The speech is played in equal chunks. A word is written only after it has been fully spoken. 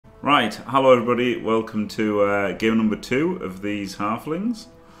Right, hello everybody, welcome to game number 2 of these Halflings,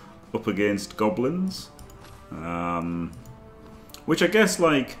 up against Goblins. Which I guess,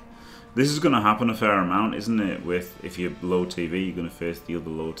 like, this is going to happen a fair amount, isn't it? With, if you're low TV, you're going to face the other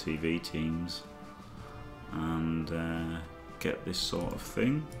low TV teams. And get this sort of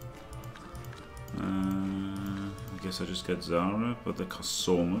thing. I guess I just get Zara, but they cost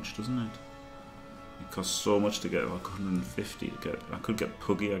so much, doesn't it? It costs so much to get, like 150 to get. I could get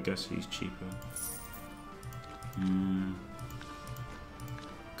Puggy, I guess he's cheaper.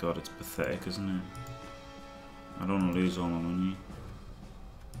 God, it's pathetic, isn't it? I don't want to lose all my money.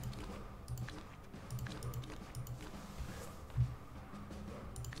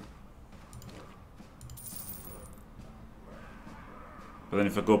 But then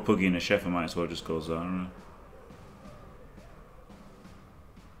if I go Puggy and a Chef, I might as well just go Zara.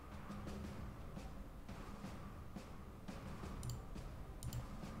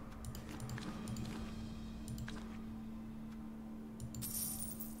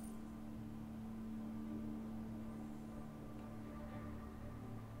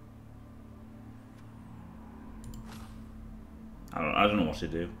 I don't know what to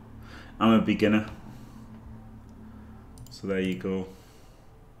do. I'm a beginner. So there you go.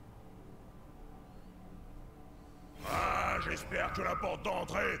 J'espère que la porte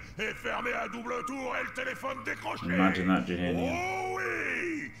d'entrée est fermée à double tour et le téléphone décroché. Imagine that, Jehania. Oh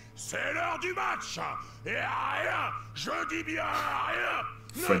oui, c'est l'heure du match. Et rien, je dis bien rien,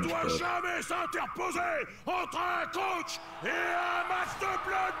 ne doit jamais s'interposer entre un coach et un match de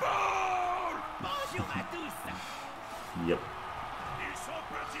Blood Bowl. Bonjour à tous. Yep.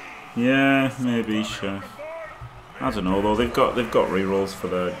 Yeah, maybe, sure. I don't know though. They've got rerolls for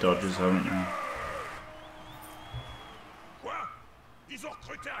their dodges, haven't they?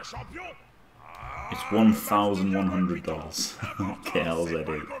 It's $1,100. Okay, hell's that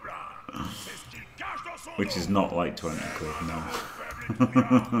is? Which is not like 20 quid, no.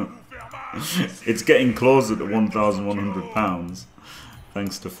 It's getting closer to £1,100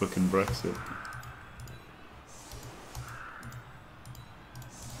 thanks to fucking Brexit.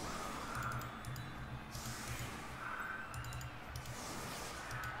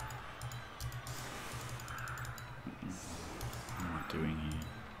 Doing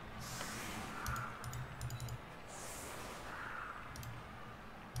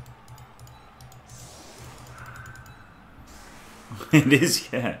here? It is,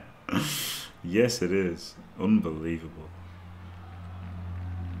 yeah. Yes, it is. Unbelievable.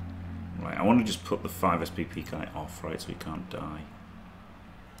 Right, I want to just put the 5 SPP guy off, right, so he can't die.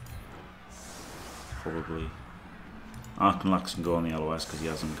 Probably. Arkanlax can go on the LOS because he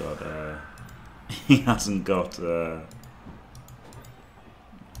hasn't got,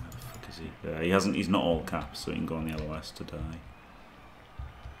 he's not all caps, so he can go on the LOS to die.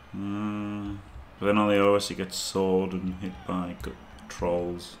 But then on the LOS he gets sword and hit by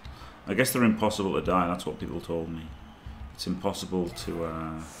trolls. I guess they're impossible to die, that's what people told me. It's impossible to,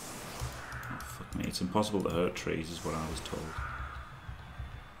 oh, fuck me, it's impossible to hurt trees is what I was told.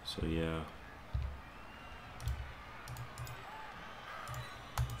 So yeah.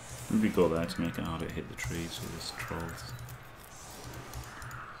 Maybe go there to make it harder to hit the trees with his trolls.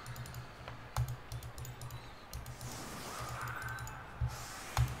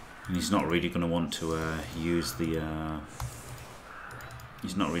 And he's not really going to want to use the.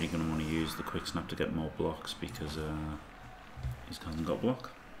 He's not really going to want to use the quick snap to get more blocks because he hasn't got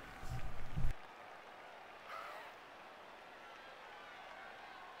block.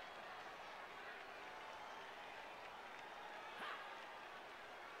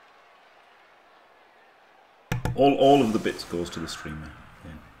 All of the bits goes to the streamer.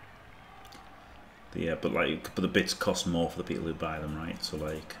 Yeah. But the bits cost more for the people who buy them, right? So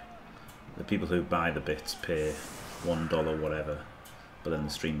like. The people who buy the bits pay $1 whatever, but then the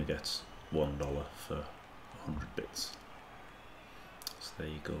streamer gets $1 for 100 bits. So there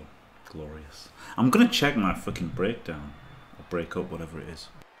you go. Glorious. I'm gonna check my fucking breakdown. Or break up, whatever it is.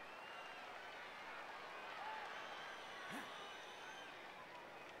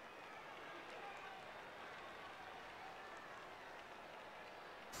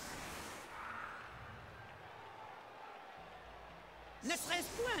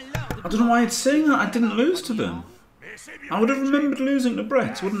 I don't know why it's saying that. I didn't lose to them. I would have remembered losing to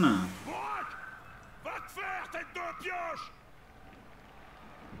Brett, wouldn't I?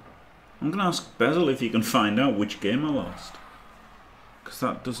 I'm going to ask Bezel if he can find out which game I lost. Because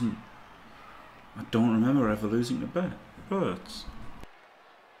that doesn't... I don't remember ever losing to Brett.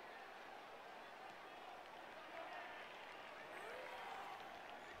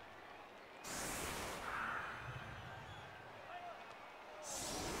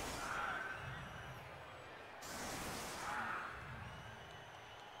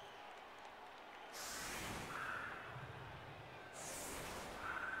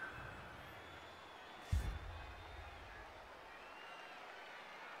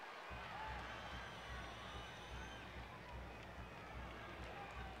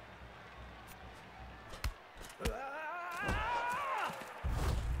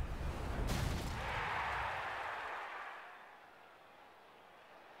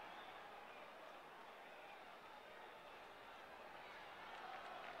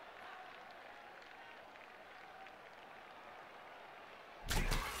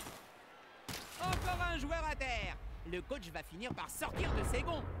 joueurs à terre. Le coach va finir par sortir de ses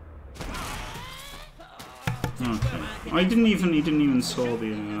gonds. Okay. I didn't even. He didn't even saw the.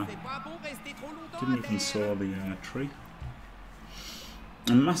 Didn't even saw the tree.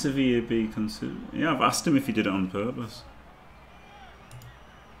 A massive EAB consider. Yeah, I've asked him if he did it on purpose.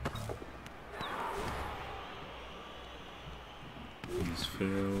 He's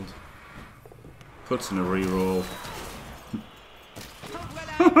failed. Puts in a reroll.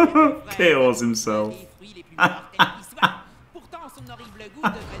 KOs himself.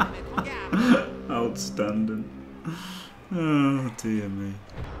 Outstanding. Oh dear me.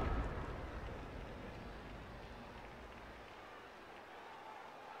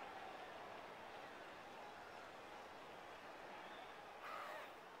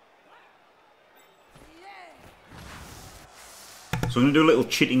 So I'm going to do a little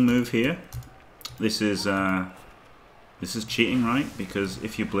cheating move here. This is cheating, right? Because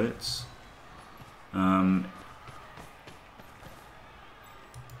if you blitz,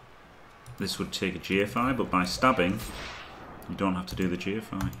 this would take a GFI, but by stabbing, you don't have to do the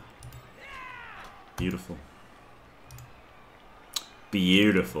GFI. Beautiful.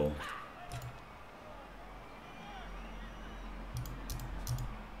 Beautiful.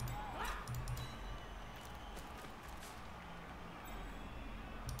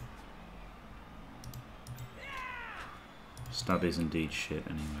 Stab is indeed shit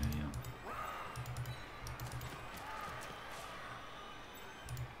anyway, yeah.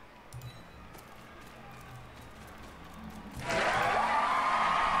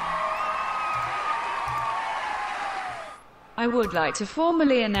 I would like to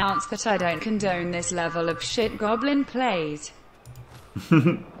formally announce that I don't condone this level of shit Goblin plays.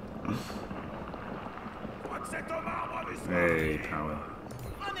 Hey, power.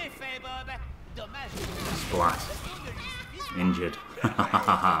 Splat. Injured.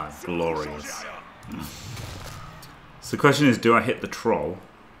 Glorious. So the question is, do I hit the troll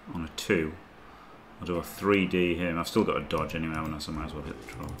on a 2? I'll do a 3D here. I've still got a dodge anyway, so I might as well hit the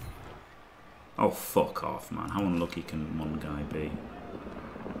troll. Oh, fuck off, man. How unlucky can one guy be?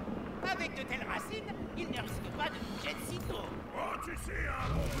 Avec de telles racines, il ne risque pas de bouger de sitôt. Oh, tu sais, un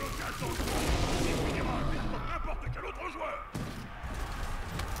bon blocage dans le front, il finira comme n'importe quel autre joueur.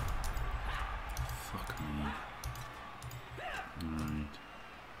 Fuck me.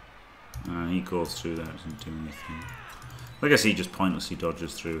 Right. He goes through that, doesn't do anything. I guess he just pointlessly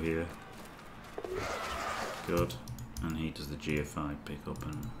dodges through here. Good. And he does the GFI pick up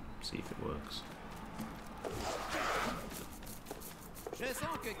and see if it works.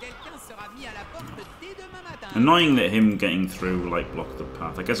 Annoying that him getting through like blocked the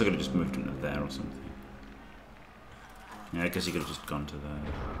path. I guess I could have just moved him to there or something. Yeah, I guess he could have just gone to there.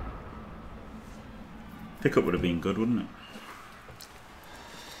 Pickup would have been good, wouldn't it?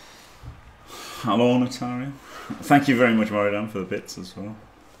 Hello, Natario. Thank you very much, Moridan, for the bits as well.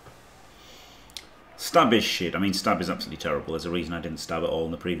 Stab is shit. I mean, stab is absolutely terrible. There's a reason I didn't stab at all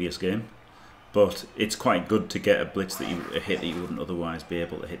in the previous game. But it's quite good to get a blitz that a hit that you wouldn't otherwise be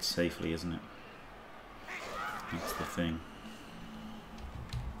able to hit safely, isn't it? That's the thing.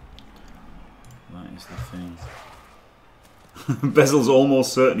 That is the thing. Bezel's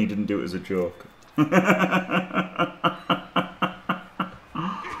almost certain he didn't do it as a joke.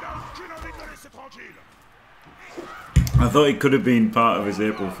 I thought it could have been part of his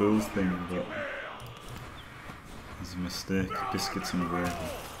April Fool's thing, but it's a mistake. Biscuits and gravy.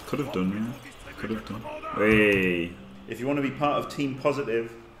 Could have done, yeah. Could have done. Hey! If you want to be part of Team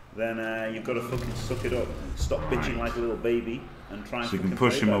Positive, then you've got to fucking suck it up. Stop bitching like a little baby and try and. So you can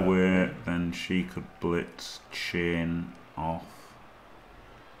push him away, then she could blitz, chain off.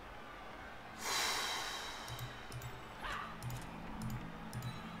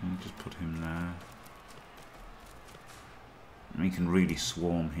 And just put him there. And he can really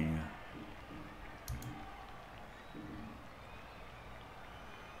swarm here.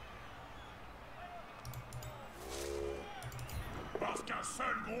 Parce qu'un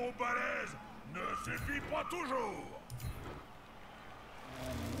seul gros balèze ne suffit pas toujours.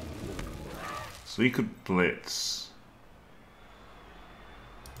 So he could blitz.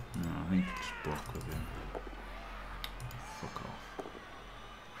 No, I think just block with him. Fuck off.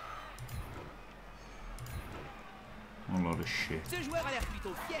 A lot of shit.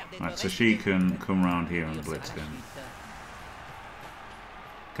 Right, so she can come round here and blitz him.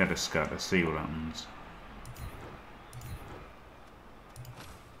 Get a scatter, see what happens.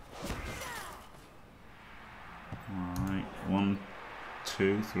 Alright, 1,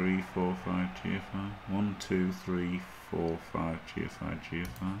 2, 3, 4, 5, GFI. 1, 2, 3, 4, 5, GFI,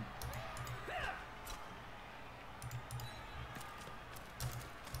 GFI.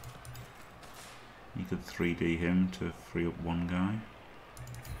 You could 3D him to free up one guy.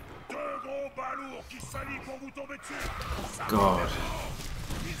 God.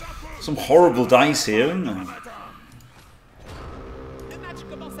 Some horrible dice here, isn't there?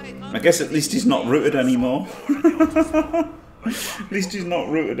 I guess at least he's not rooted anymore. At least he's not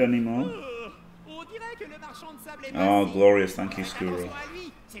rooted anymore. Oh, glorious. Thank you, Skuro.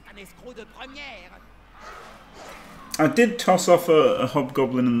 I did toss off a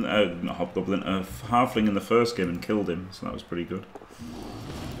hobgoblin, not hobgoblin, a halfling in the first game and killed him, so that was pretty good.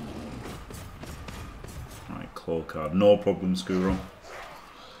 Right, claw card. No problem, Skuro.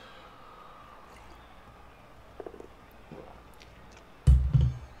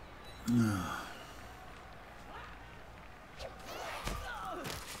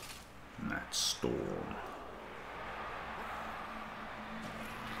 That storm.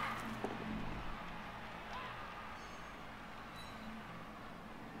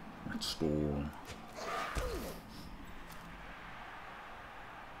 That storm.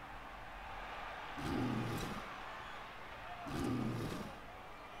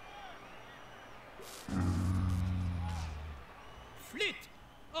 Flûte!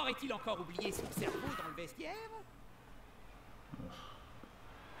 Aurait-il encore oublié son cerveau dans le vestiaire?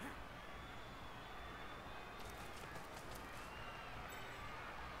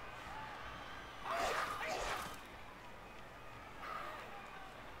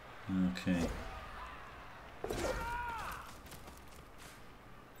 Okay.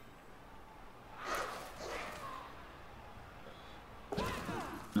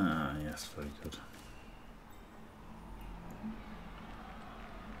 Ah, yes, very good.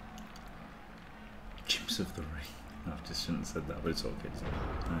 Chips of the Ring. I just shouldn't have said that, but it's okay.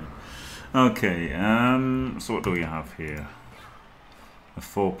 Right. Okay, so what do we have here? A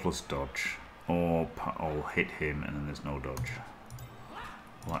 4+ dodge, or hit him and then there's no dodge.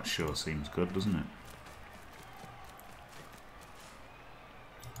 Well, that sure seems good, doesn't it?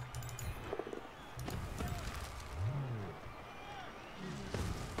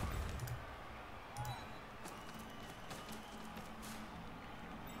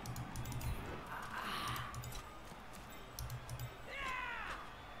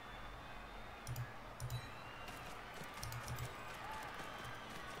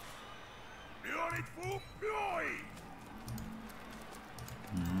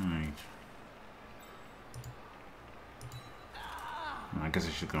 I guess I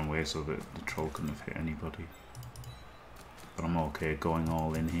should have gone away so that the troll couldn't have hit anybody. But I'm okay going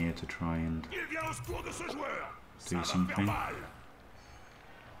all in here to try and do something.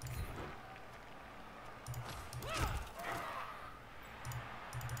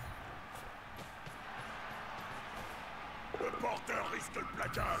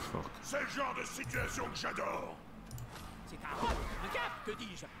 Fuck. C'est le genre de situation que j'adore. C'est un roc, un cap, que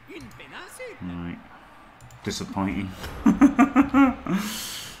dis-je? Une péninsule. Right. Disappointing.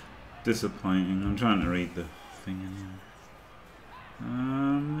 Disappointing. I'm trying to read the thing anyway.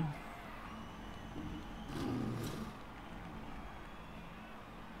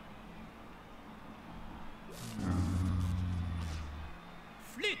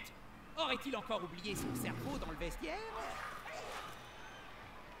 Flûte! Aurait-il encore oublié son cerveau dans le vestiaire?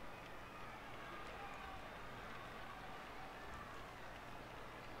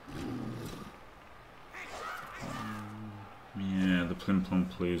 Yeah, the Plim Plum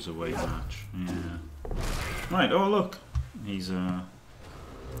Blues away match. Yeah. Right. Oh look, he's done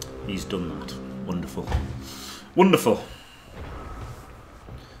that. Wonderful. Wonderful.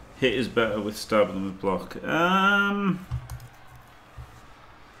 Hit is better with stab than with block. I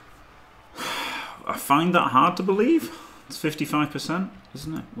find that hard to believe. It's 55%,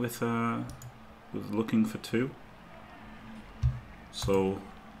 isn't it? With looking for 2. So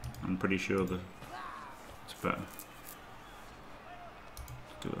I'm pretty sure that it's better.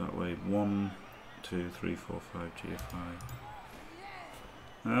 Do it that way. 1, 2, 3, 4, 5, GFI.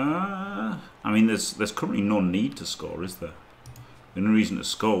 I mean, there's currently no need to score, is there? The only reason to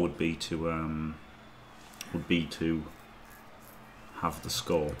score would be to have the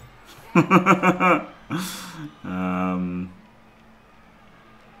score.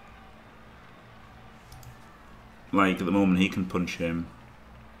 Like at the moment, he can punch him.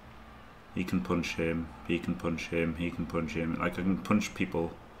 He can punch him, he can punch him, he can punch him. Like, I can punch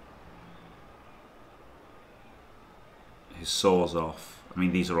people. His saw's off. I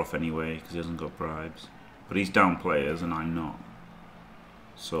mean, these are off anyway, because he hasn't got bribes. But he's down players, and I'm not.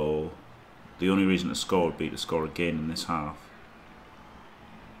 So, the only reason to score would be to score again in this half.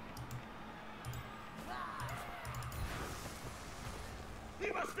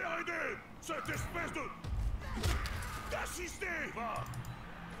 Il va se faire aider, cette espèce de... d'assister, va.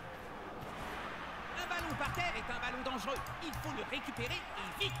 ballon par terre est un ballon dangereux. Il faut le récupérer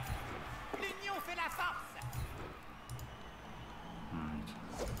et vite. L'union fait la force. Right.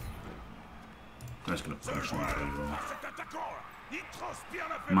 I'm just going to punch him.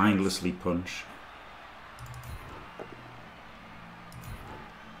 Mindlessly punch.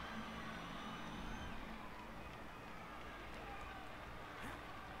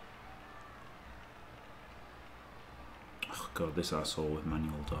 Oh god, this asshole with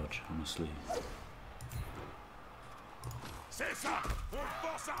manual dodge, honestly. C'est ça. On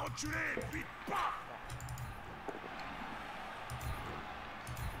force à reculer, puis paf.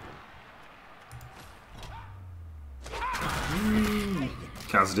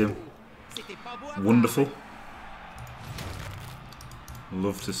 Cased him. Wonderful.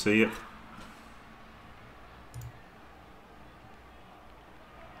 Love to see it.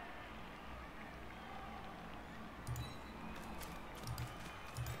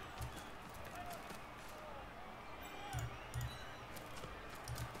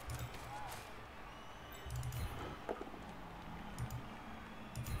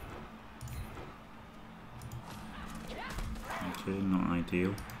 Okay, not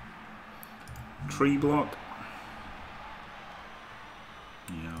ideal. Tree block.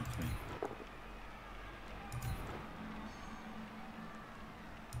 Yeah, okay.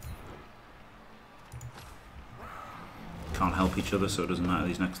 Can't help each other, so it doesn't matter.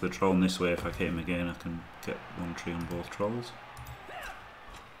 He's next to the troll, and this way, if I hit him again, I can get one tree on both trolls.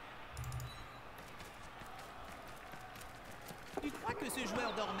 Tu crois que ce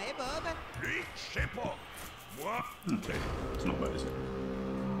joueur dormait, Bob? Lui, je sais pas. Moi. Okay, it's not bad, is it?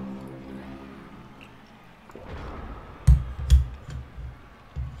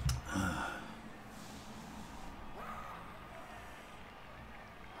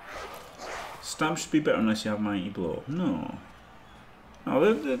 Stab should be better unless you have Mighty Blow. No.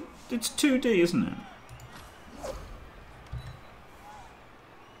 No, it's 2D, isn't it?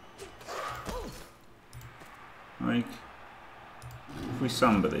 Like, if we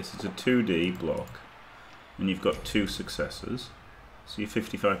samba this, it's a 2D block, and you've got 2 successes, so you're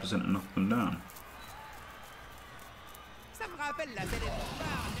 55% to knock them down.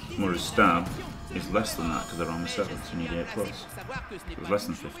 Whereas stab is less than that because they're on the 7, so you need 8 plus. It was less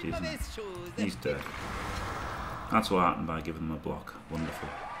than 50, isn't it? He's dead. That's what happened by giving them a block. Wonderful.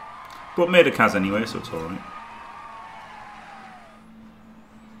 But made a Kaz anyway, so it's alright.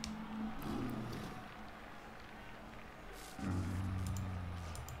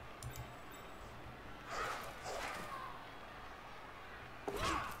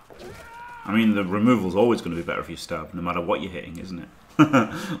 I mean, the removal's always going to be better if you stab, no matter what you're hitting, isn't it?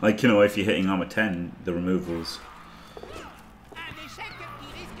 Like, you know, if you're hitting armor 10, the removal's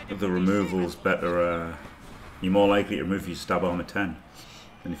better. You're more likely to remove if you stab armor 10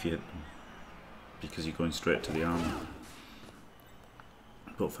 than if you hit them, because you're going straight to the armor.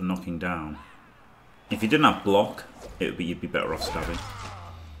 But for knocking down, if you didn't have block, you'd be better off stabbing.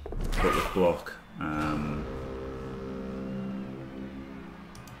 But with block,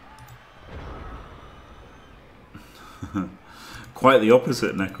 quite the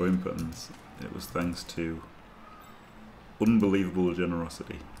opposite Necro Impotence. It was thanks to unbelievable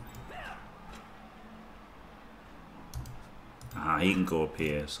generosity. Ah, he can go up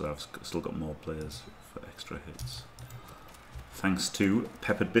here, so I've still got more players for extra hits. Thanks to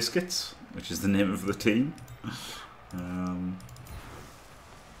Peppered Biscuits, which is the name of the team.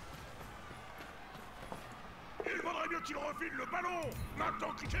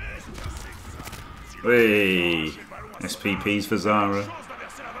 Hey, SPPs for Zara.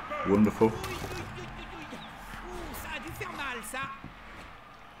 Wonderful.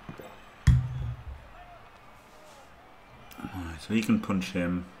 Alright, so he can punch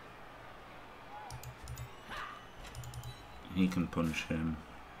him. He can punch him.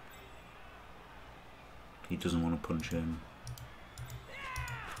 He doesn't want to punch him.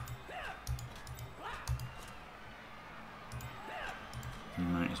 You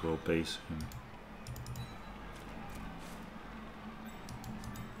might as well base him.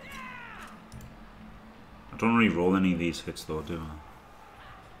 I don't really roll any of these hits though, do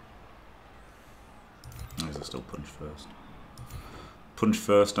I? I guess I still punch first. Punch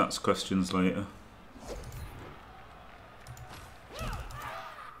first, ask questions later.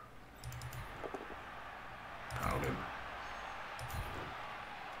 Powder.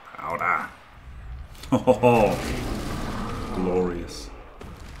 Powder. Oh, glorious.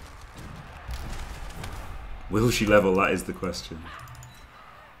 Will she level? That is the question.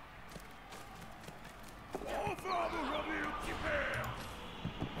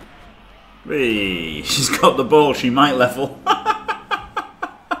 Hey, she's got the ball. She might level.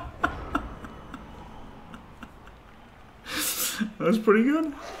 That's pretty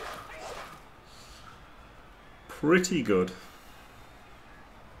good. Pretty good.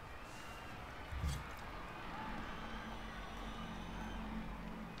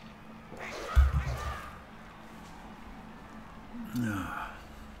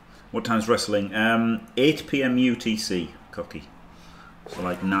 What time's wrestling? 8 PM UTC, Cocky. So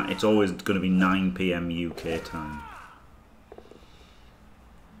like, it's always going to be 9 PM UK time.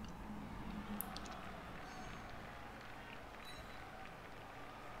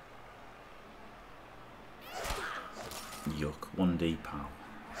 Yuck, 1D pow.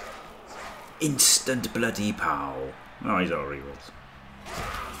 Instant bloody pow. Oh, he's out of rerolls.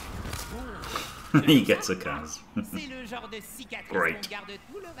 He gets a Kaz. Great.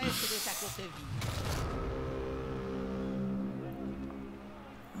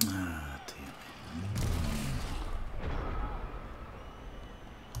 Ah, dear.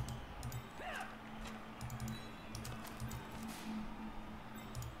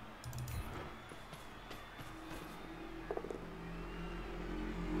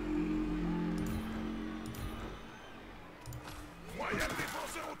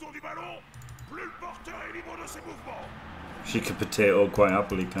 She could potato quite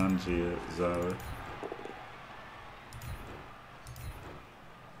happily, can't she, Zara?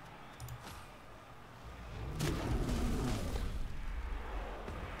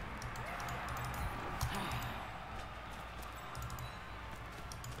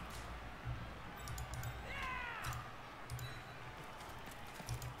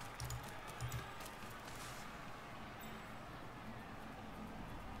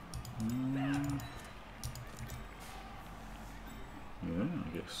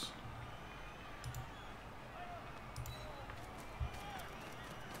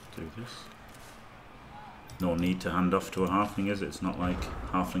 Do this. No need to hand off to a halfling, is it? It's not like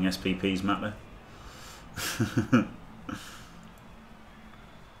halfling SPPs matter.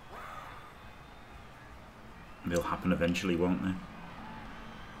 They'll happen eventually, won't they?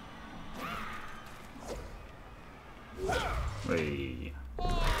 Hey.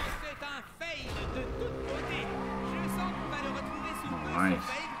 Alright.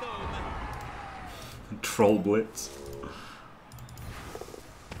 Troll blitz.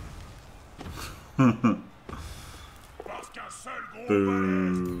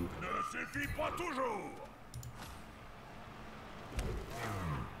 Boo.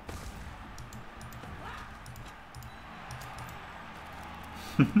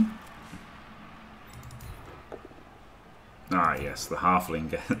 Ah yes, the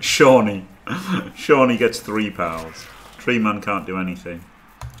halfling gets Shawnee. Shawnee gets 3 pals. Tree man can't do anything.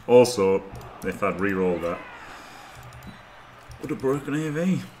 Also, if I'd re-rolled that, would have broken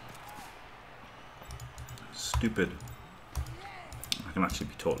AV. Stupid. I can actually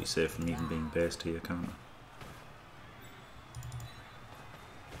be totally safe from even being based here, can't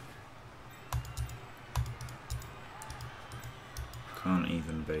I? Can't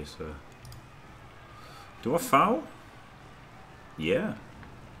even base her. Do I foul? Yeah.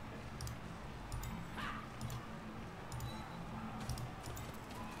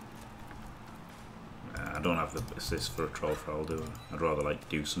 I don't have the assist for a troll foul, do I? I'd rather like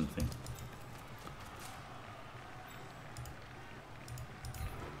do something.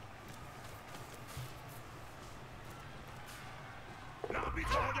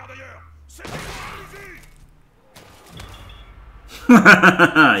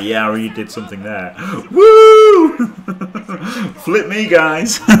 Yeah, you did something there. Woo! Flip me,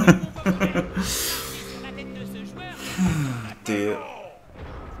 guys. Dear.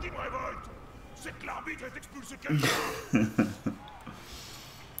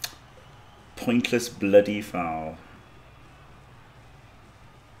 Pointless bloody foul.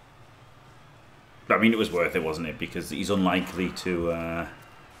 I mean, it was worth it, wasn't it? Because he's unlikely to.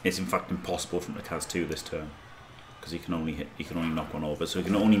 It's in fact impossible for him to cast 2 this turn. Because he can only knock 1 over, so he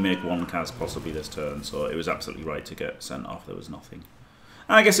can only make 1 cast possibly this turn. So it was absolutely right to get sent off. There was nothing.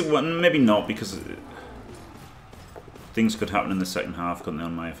 I guess it wasn't. Maybe not, because things could happen in the second half, couldn't they,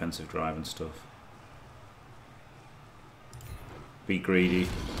 on my offensive drive and stuff. Be greedy.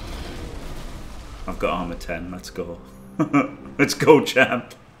 I've got armor 10. Let's go. Let's go,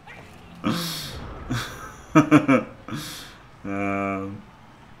 champ. Okay,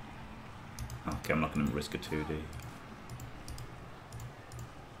 I'm not going to risk a 2D.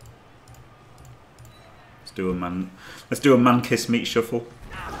 Let's do a man kiss meat shuffle.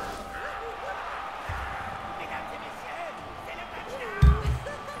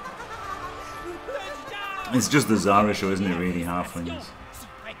 It's just the Zara show, isn't it, really, halflings?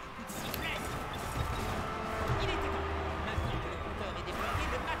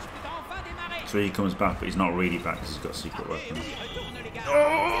 So he comes back, but he's not really back because he's got a secret weapon.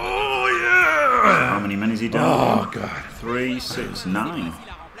 Oh yeah! So how many men is he down? Oh god. 3, 6, 9.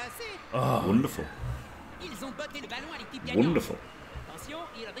 Oh, wonderful. Wonderful.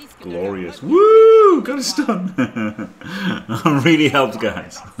 Glorious. Woo! Got a stun. I'm really helped,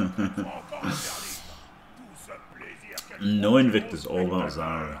 guys. No Invictus, all about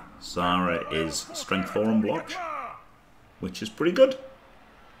Zara. Zara is strength 4 and block, which is pretty good.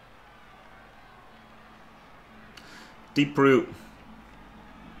 Deep Root.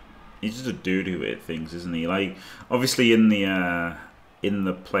 He's just a dude who hit things, isn't he? Like, obviously in the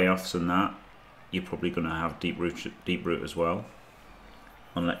playoffs and that, you're probably gonna have Deep Root as well.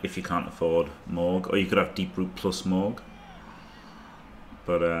 Unless if you can't afford Morg, or you could have Deep Root plus Morg.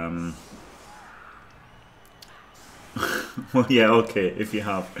 But well, yeah, okay. If you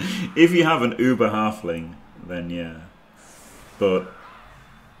have an Uber Halfling, then yeah. But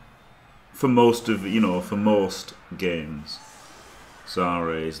for most of for most games,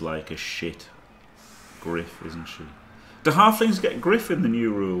 Zara is like a shit Griff, isn't she? Do Halflings get Griff in the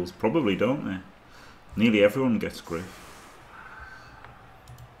new rules? Probably, don't they? Nearly everyone gets Griff.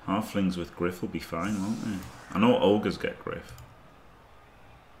 Halflings with Griff will be fine, won't they? I know Ogres get Griff.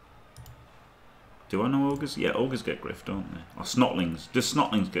 Do I know Ogres? Yeah, Ogres get Griff, don't they? Or Snotlings. Does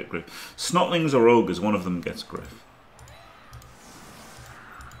Snotlings get Griff? Snotlings or Ogres, one of them gets Griff.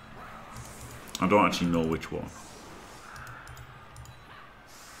 I don't actually know which one.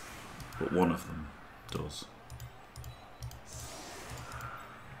 But one of them does.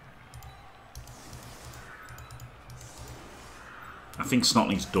 I think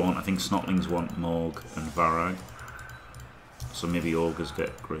Snotlings don't. I think Snotlings want Morg and Varag. So maybe Ogres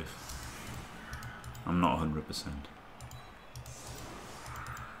get Griff. I'm not 100%.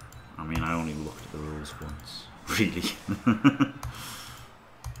 I mean, I only looked at the rules once. Really.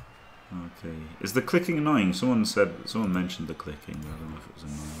 Okay. Is the clicking annoying? Someone mentioned the clicking. I don't know if it was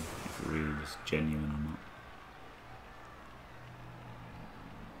annoying. If it really was genuine or not.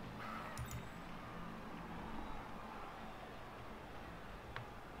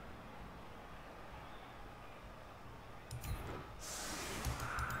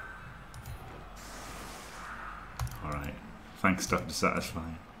 Thanks, Dr.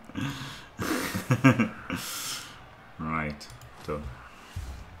 Satisfying. Right, done.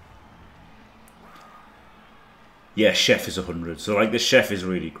 Yeah, Chef is 100. So, like, the Chef is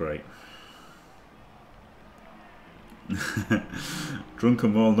really great.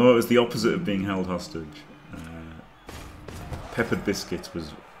 Drunken Mole. No, it was the opposite of being held hostage. Peppered Biscuits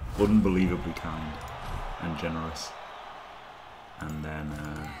was unbelievably kind and generous. And then,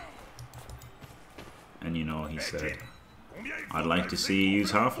 and you know, he said, I'd like to see you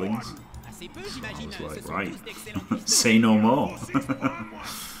use Halflings. So I was like, right, say no more.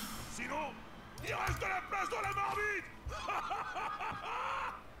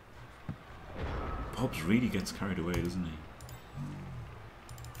 Pops really gets carried away, doesn't he?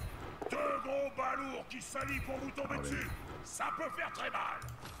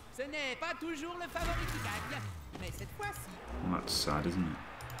 Well, that's sad, isn't it?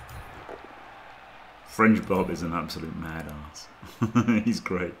 French Bob is an absolute mad ass. He's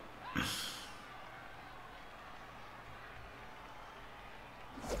great.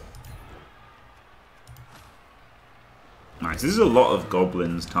 Nice. This is a lot of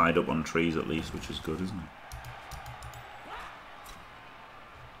goblins tied up on trees at least, which is good, isn't it?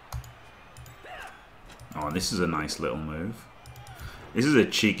 Oh, this is a nice little move. This is a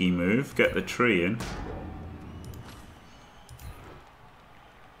cheeky move. Get the tree in.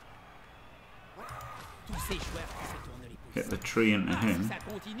 Get the tree into him.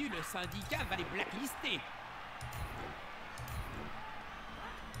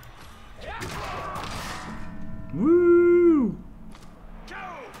 Woo!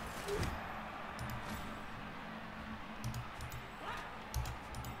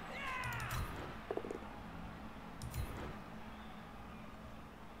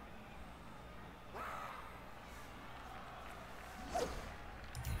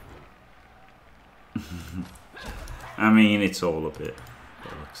 I mean, it's all a bit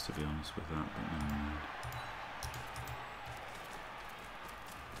bollocks, to be honest with that, but never mind.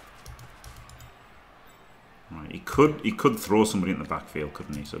 Right, he could throw somebody in the backfield,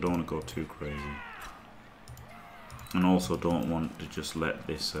 couldn't he? So I don't want to go too crazy. And also don't want to just let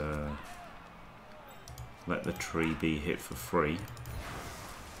this let the tree be hit for free.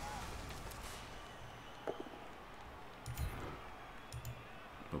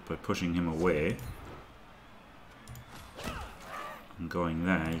 But by pushing him away and going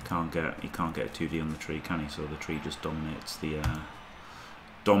there, he can't get a 2D on the tree, can he? So the tree just dominates the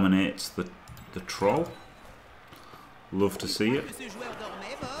dominates the troll. Love to see it. Ce joueur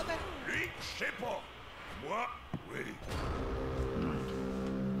dormait, Bob? Lui, je sais pas. Moi, oui.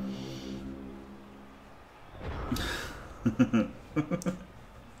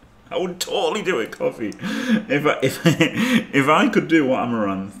 I would totally do it, Coffee. If I could do what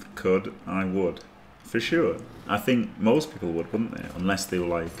Amaranth could, I would, for sure. I think most people would, wouldn't they? Unless they were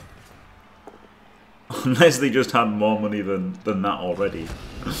like, unless they just had more money than that already.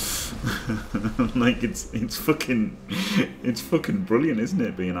 Like it's fucking brilliant, isn't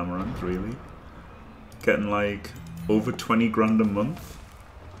it? Being Amaranth, really, getting like over 20 grand a month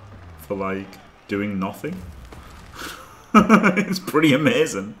for like doing nothing. It's pretty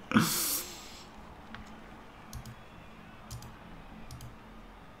amazing.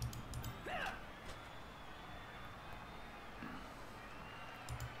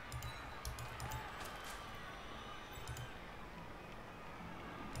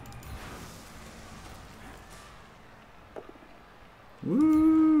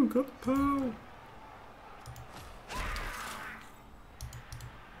 Woo! Got the pow!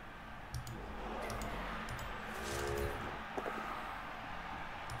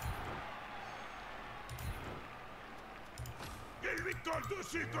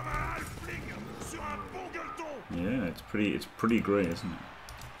 Dessus comme un halfling sur un bon gueuleton. Yeah, it's pretty great, isn't it?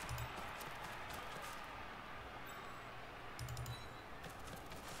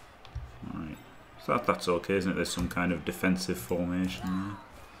 Alright. So that's okay, isn't it? There's some kind of defensive formation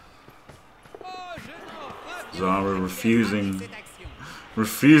there. Zara refusing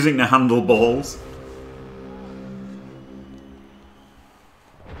to handle balls.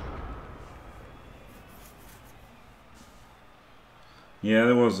 Yeah,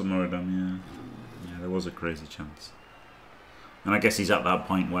 there was a Moradam, yeah, there was a crazy chance. And I guess he's at that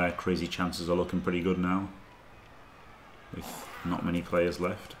point where crazy chances are looking pretty good now. With not many players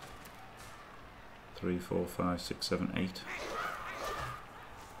left. 3, 4, 5, 6, 7, 8.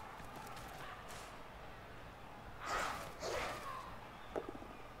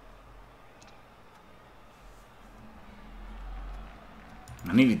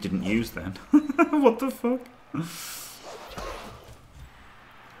 I nearly didn't use then. What the fuck?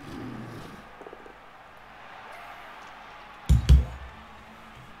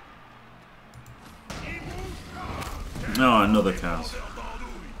 Oh, another Kaz.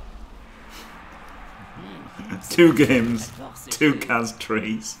 2 games, 2 Kaz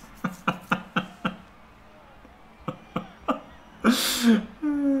trees.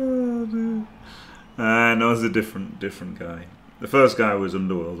 No, it's a different guy. The first guy was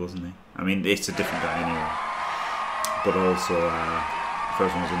Underworld, wasn't he? I mean, it's a different guy anyway. But also, the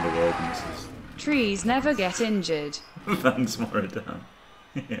first one was Underworld, and this is... Trees never get injured. Thanks, Moradam.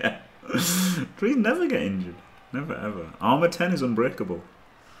 Yeah. Trees never get injured. Never ever. Armor 10 is unbreakable.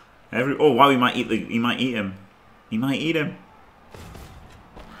 Oh wow, he might eat him. He might eat him.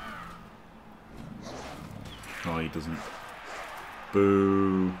 Oh, he doesn't.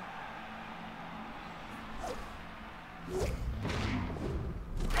 Boo.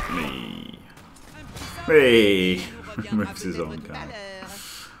 Me. Hey. Moves his own card.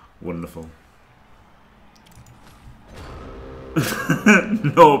 Wonderful.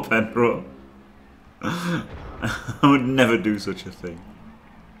 No, Pedro. I would never do such a thing.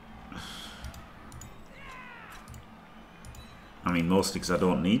 I mean, mostly because I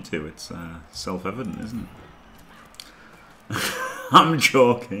don't need to. It's self-evident, isn't it? I'm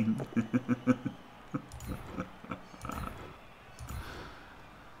joking.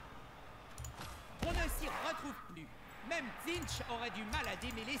 On ne s'y retrouve plus. Même Finch aurait du mal à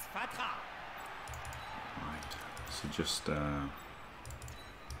démêler ce fatras. Right. So just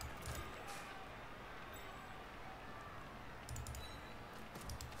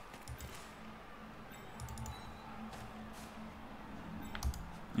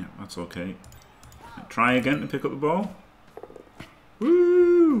yeah, that's okay. Try again to pick up the ball.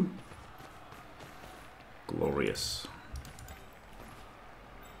 Woo! Glorious.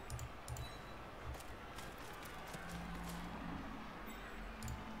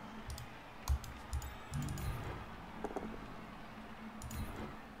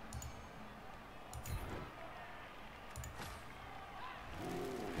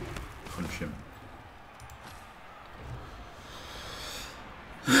 Punch him.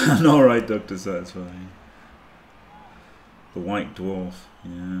 Alright, Doctor Satisfying. The White Dwarf,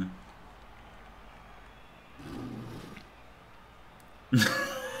 yeah.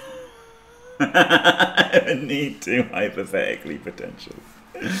 I need to, hypothetically, potential.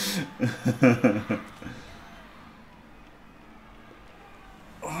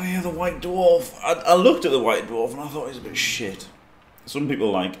 Oh yeah, the White Dwarf. I looked at the White Dwarf and I thought he was a bit shit. Some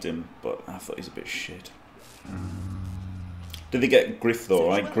people liked him, but I thought he's a bit shit. Did they get Griff though?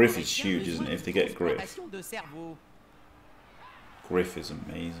 Like, Griff is huge, isn't it? If they get Griff. Griff is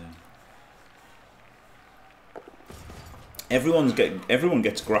amazing. Everyone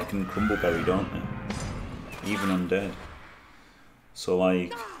gets Grack and Crumbleberry, don't they? Even undead. So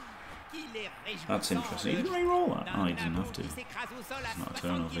like, that's interesting. He didn't re-roll that. Oh, he didn't have to. It's not a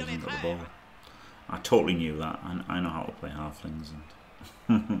turnover. He hasn't got the ball. I totally knew that. I know how to play Halflings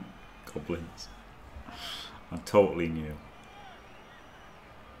and Goblins. I totally knew.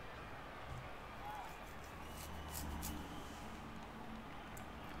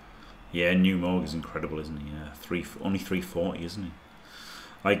 Yeah, New Morg is incredible, isn't he? Yeah, only 340, isn't he?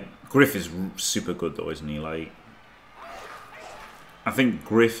 Like, Griff is super good though, isn't he? Like, I think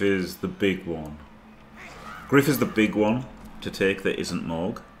Griff is the big one. Griff is the big one to take that isn't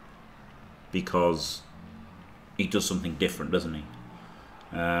Morg, because he does something different, doesn't he?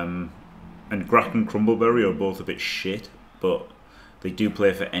 And Grack and Crumbleberry are both a bit shit, but they do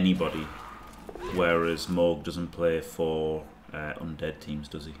play for anybody, whereas Morg doesn't play for undead teams,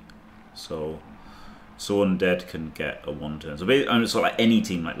 does he? So undead can get a one-turn. So like any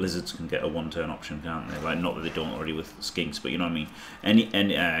team, like Lizards can get a one-turn option, can't they? Like, not that they don't already with Skinks, but you know what I mean.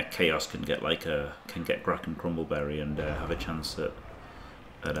 Any Chaos can get like Grack and Crumbleberry and have a chance at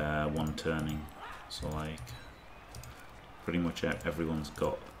one-turning. So like, pretty much everyone's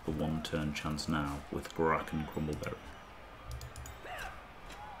got a one-turn chance now with Grack and Crumbleberry.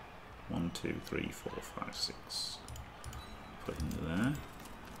 1, 2, 3, 4, 5, 6. Put into there.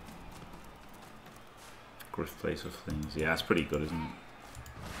 Griff plays with things. Yeah, that's pretty good, isn't it?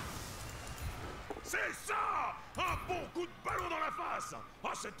 C'est ça! Un bon coup de ballon dans la face!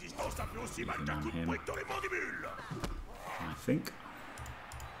 À cette distance, ça fait aussi mal qu'un coup de brique dans les mandibules! I think.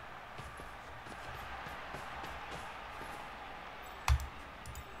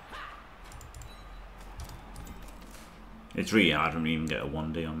 It's really hard when you even get a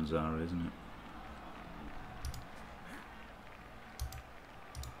 1D on Zara, isn't it?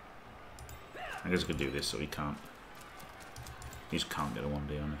 I guess I could do this so he can't. He just can't get a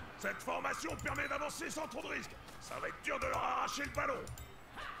 1D on it. Cette formation permet d'avancer sans trop de risques. Ça va être dur de leur arracher le ballon.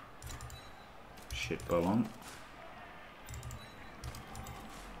 Shit ballon.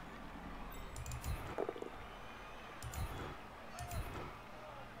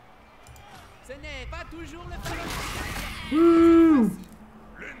 Ce n'est pas toujours le Woo!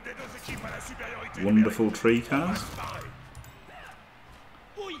 L'une des deux équipes a la supériorité. Wonderful tree cast.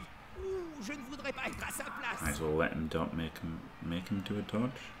 Oui. Je ne voudrais pas être à sa place. Might as well let him make him do a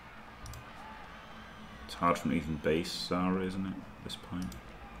dodge. It's hard for him to even base Zara, isn't it, at this point?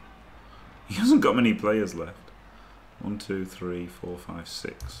 He hasn't got many players left. 1, 2, 3, 4, 5,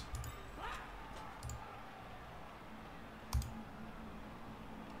 6.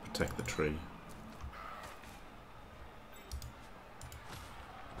 Protect the tree.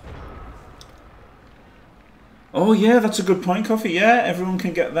 Oh yeah, that's a good point, Coffee. Yeah, everyone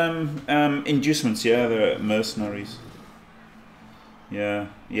can get them inducements. Yeah, they're mercenaries. Yeah,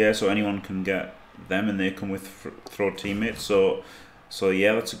 yeah. So anyone can get them, and they come with throw teammates. So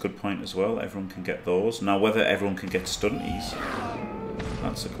yeah, that's a good point as well. Everyone can get those. Now, whether everyone can get stunties,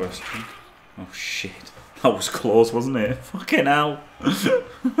 that's the question. Oh shit, that was close, wasn't it? Fucking hell,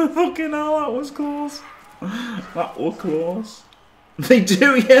 fucking hell, that was close. That was close. They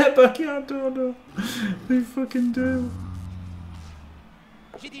do, yeah, backyard dodo. They fucking do.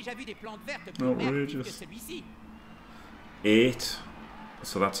 J'ai déjà vu des plantes vertes plus vertes que celui-ci. 8.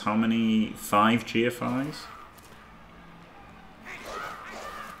 So that's how many? 5 GFIs?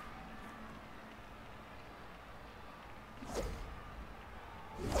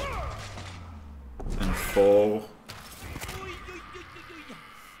 And 4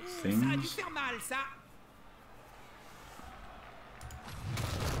 things. Ça a dû faire mal, ça.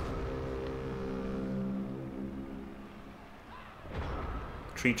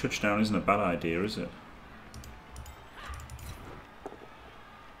 Tree touchdown isn't a bad idea, is it?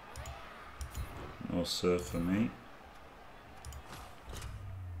 No surf for me.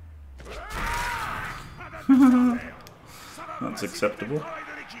 That's acceptable.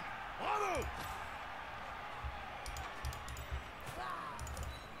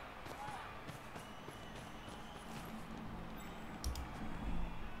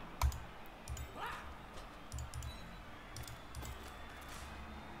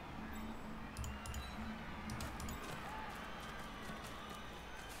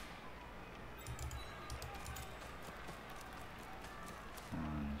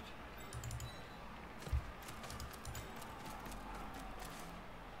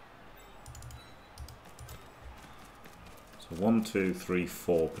 So 1, 2, 3,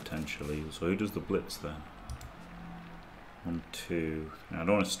 4 potentially. So who does the blitz then? 1, 2. Now, I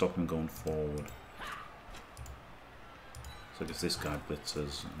don't want to stop him going forward. So I guess this guy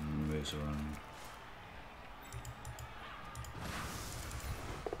blitzes and moves around.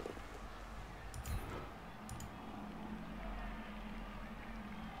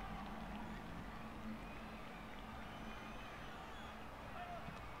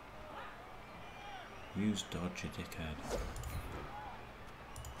 Use dodge, you dickhead.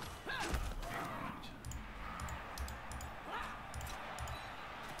 Right.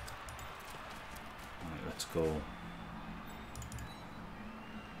 Right, let's go.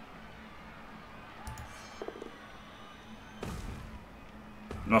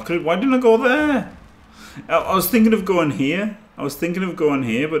 No, why didn't I go there? I was thinking of going here.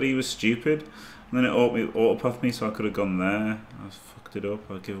 But he was stupid. And then it auto-pathed me, so I could have gone there. I fucked it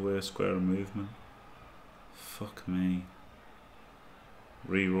up. I give away a square of movement. Fuck me.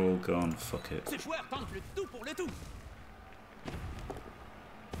 Reroll gone. Fuck it.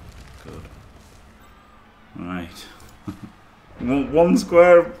 Good. Right. One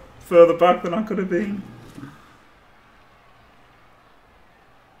square further back than I could have been.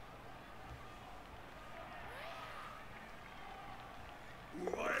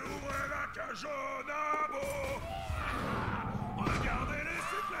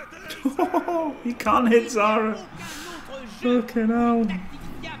 Oh, he can't hit Zara. Fucking hell.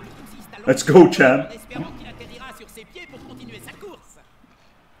 Let's go, Chan.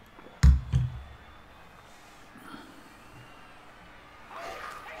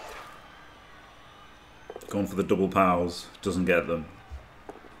 Going for the double pals. Doesn't get them.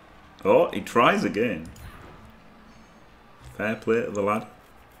 Oh, he tries again. Fair play to the lad.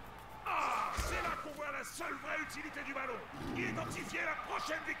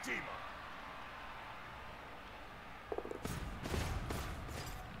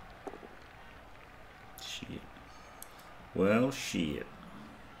 Shit. Well, shit.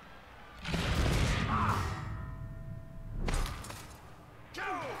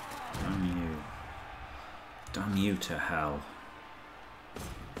 Damn you. Damn you to hell.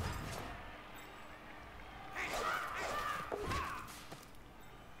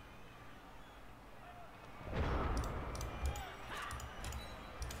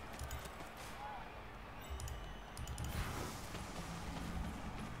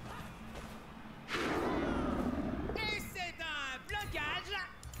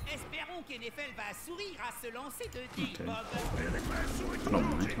 Va sourire à se lancer de dés, Okay. Bob. Non,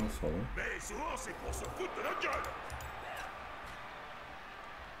 I'll follow. Mais souvent, c'est pour se foutre de notre gueule.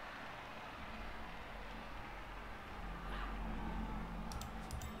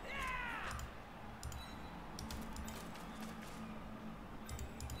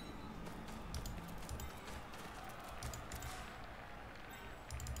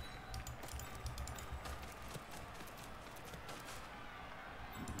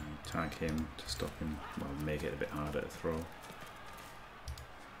 Tag him to stop him. Well, make it a bit harder to throw.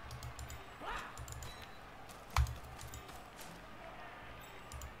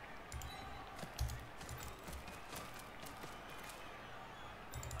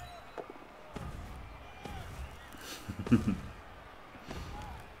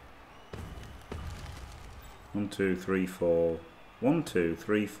 One, two, three, four. 1, 2,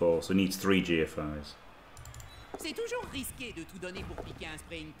 3, 4. So it needs 3 GFIs. C'est toujours risqué de tout donner pour piquer un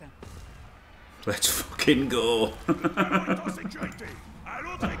sprint. Let's fucking go.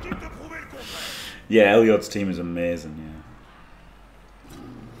 Yeah, Elliot's team is amazing, yeah.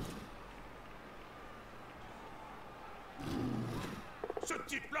 Ce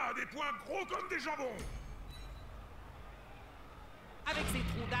type-là a des poings gros comme des jambons. Avec ses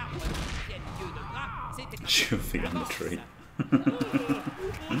troncs d'arbres qui tiennent Dieu de bras, c'était Chuffing on the tree. On dirait que le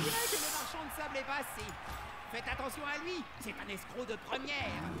marchand de sable est passé. Faites attention à lui, c'est un escroc de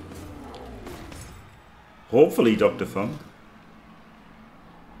première. Hopefully, Dr. Funk.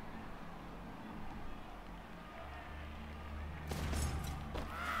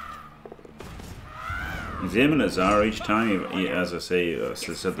 He's aiming at Zara each time. As I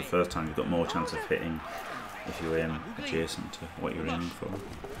said the first time, you've got more chance of hitting if you aim adjacent to what you're aiming for.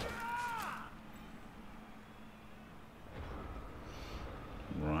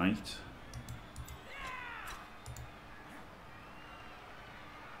 Right.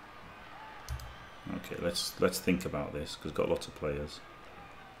 Okay, let's think about this because we've got lots of players.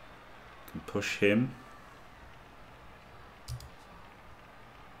 Can push him.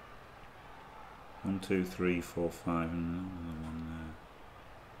 1, 2, 3, 4, 5, and another one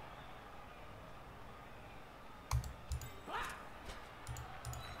there.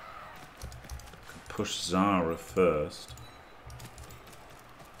 Can push Zara first.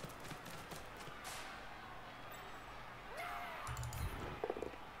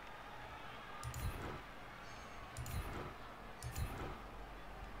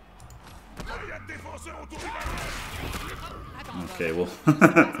 Okay, well,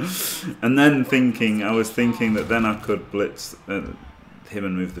 and then I was thinking that then I could blitz him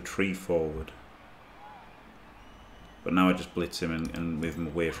and move the tree forward. But now I just blitz him and move him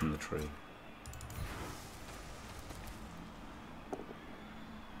away from the tree.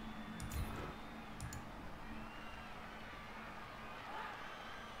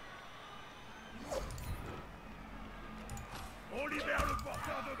 On libère le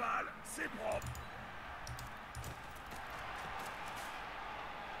porteur de balle, c'est propre.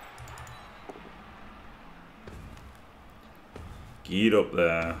 Get up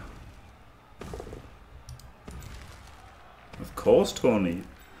there. Of course, Tony.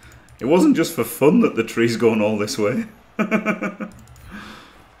 It wasn't just for fun that the tree's going all this way.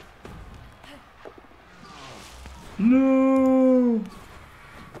 No!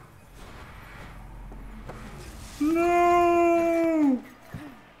 No!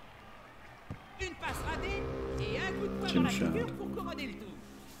 Une passe ratée et un coup de poing dans la figure pour commander le tout.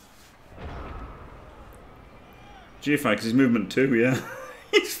 GFI, because he's movement 2, yeah.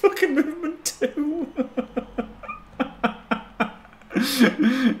 He's fucking movement 2.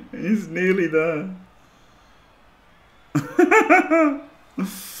 He's nearly there.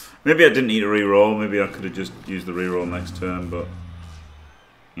 Maybe I didn't need a reroll. Maybe I could have just used the reroll next turn, but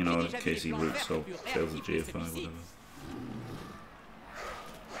you know, in case he roots up, fails the GFI, whatever.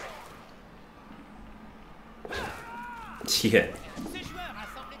 Yeah.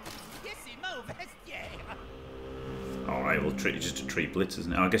 Alright, well, just a tree blitz,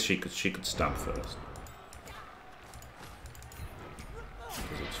 isn't it? I guess she could stab first.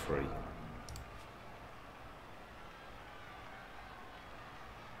 Because it's free.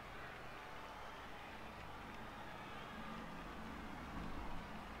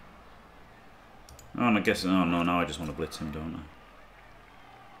 Oh, and I guess, oh no, now I just want to blitz him, don't I?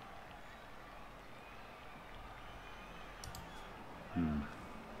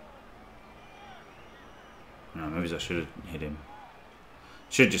 No, maybe I should have hit him.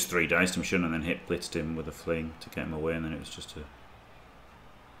 Should have just 3-diced him, shouldn't I? And then blitzed him with a fling to get him away, and then it was just a...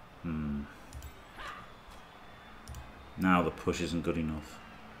 Now the push isn't good enough.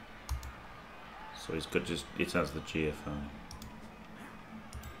 So he's got just... It has the GFI.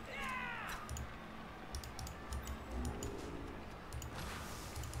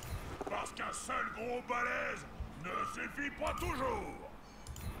 Parce qu'un seul gros balèze ne suffit pas toujours.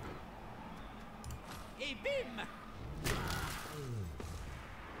 Et bim!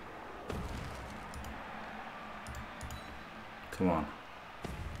 Come on.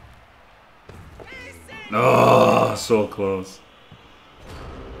 Oh, so close.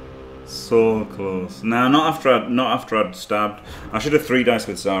 So close. Now, not after I'd stabbed. I should have 3-diced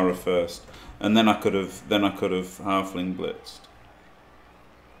with Zara first, and then I could have halfling blitzed.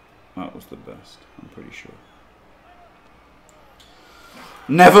 That was the best, I'm pretty sure.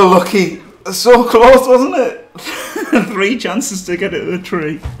 Never lucky. So close, wasn't it? 3 chances to get it to the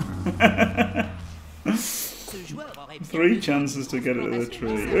tree. 3 chances to get it to the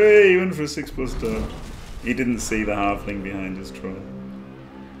tree. Hey, he went for a 6+ dodge. He didn't see the halfling behind his troll.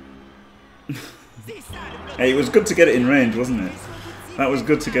 Hey, it was good to get it in range, wasn't it? That was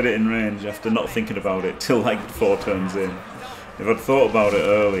good to get it in range after not thinking about it till like 4 turns in. If I'd thought about it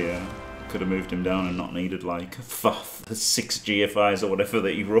earlier, I could have moved him down and not needed like the 6 GFIs or whatever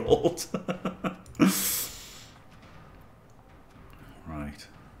that he rolled. Right.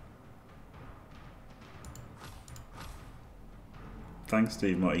 Thanks,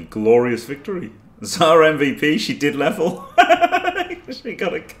 Steve Marty. Glorious victory. Zara MVP, she did level. She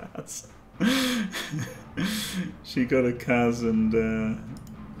got a Kaz. She got a Kaz and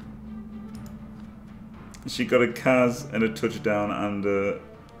she got a Kaz and a touchdown and the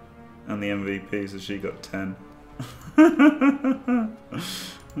MVP, so she got 10.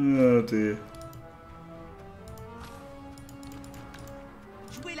 Oh dear.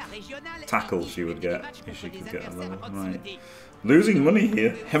 Tackle she would get if she could get a level. Right. Losing money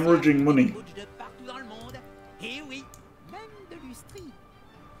here, hemorrhaging money.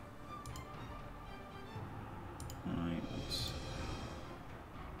 Right, let's...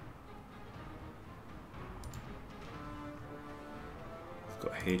 I've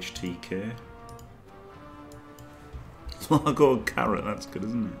got HTK. Well, I got a carrot, that's good,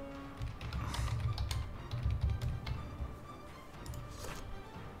 isn't it?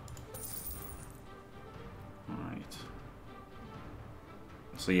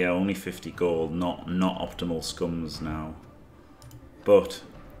 So yeah, only 50 gold, not optimal scums now. But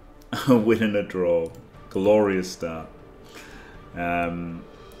a win and a draw. Glorious start.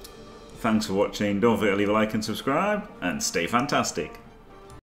 Thanks for watching. Don't forget to leave a like and subscribe, and stay fantastic.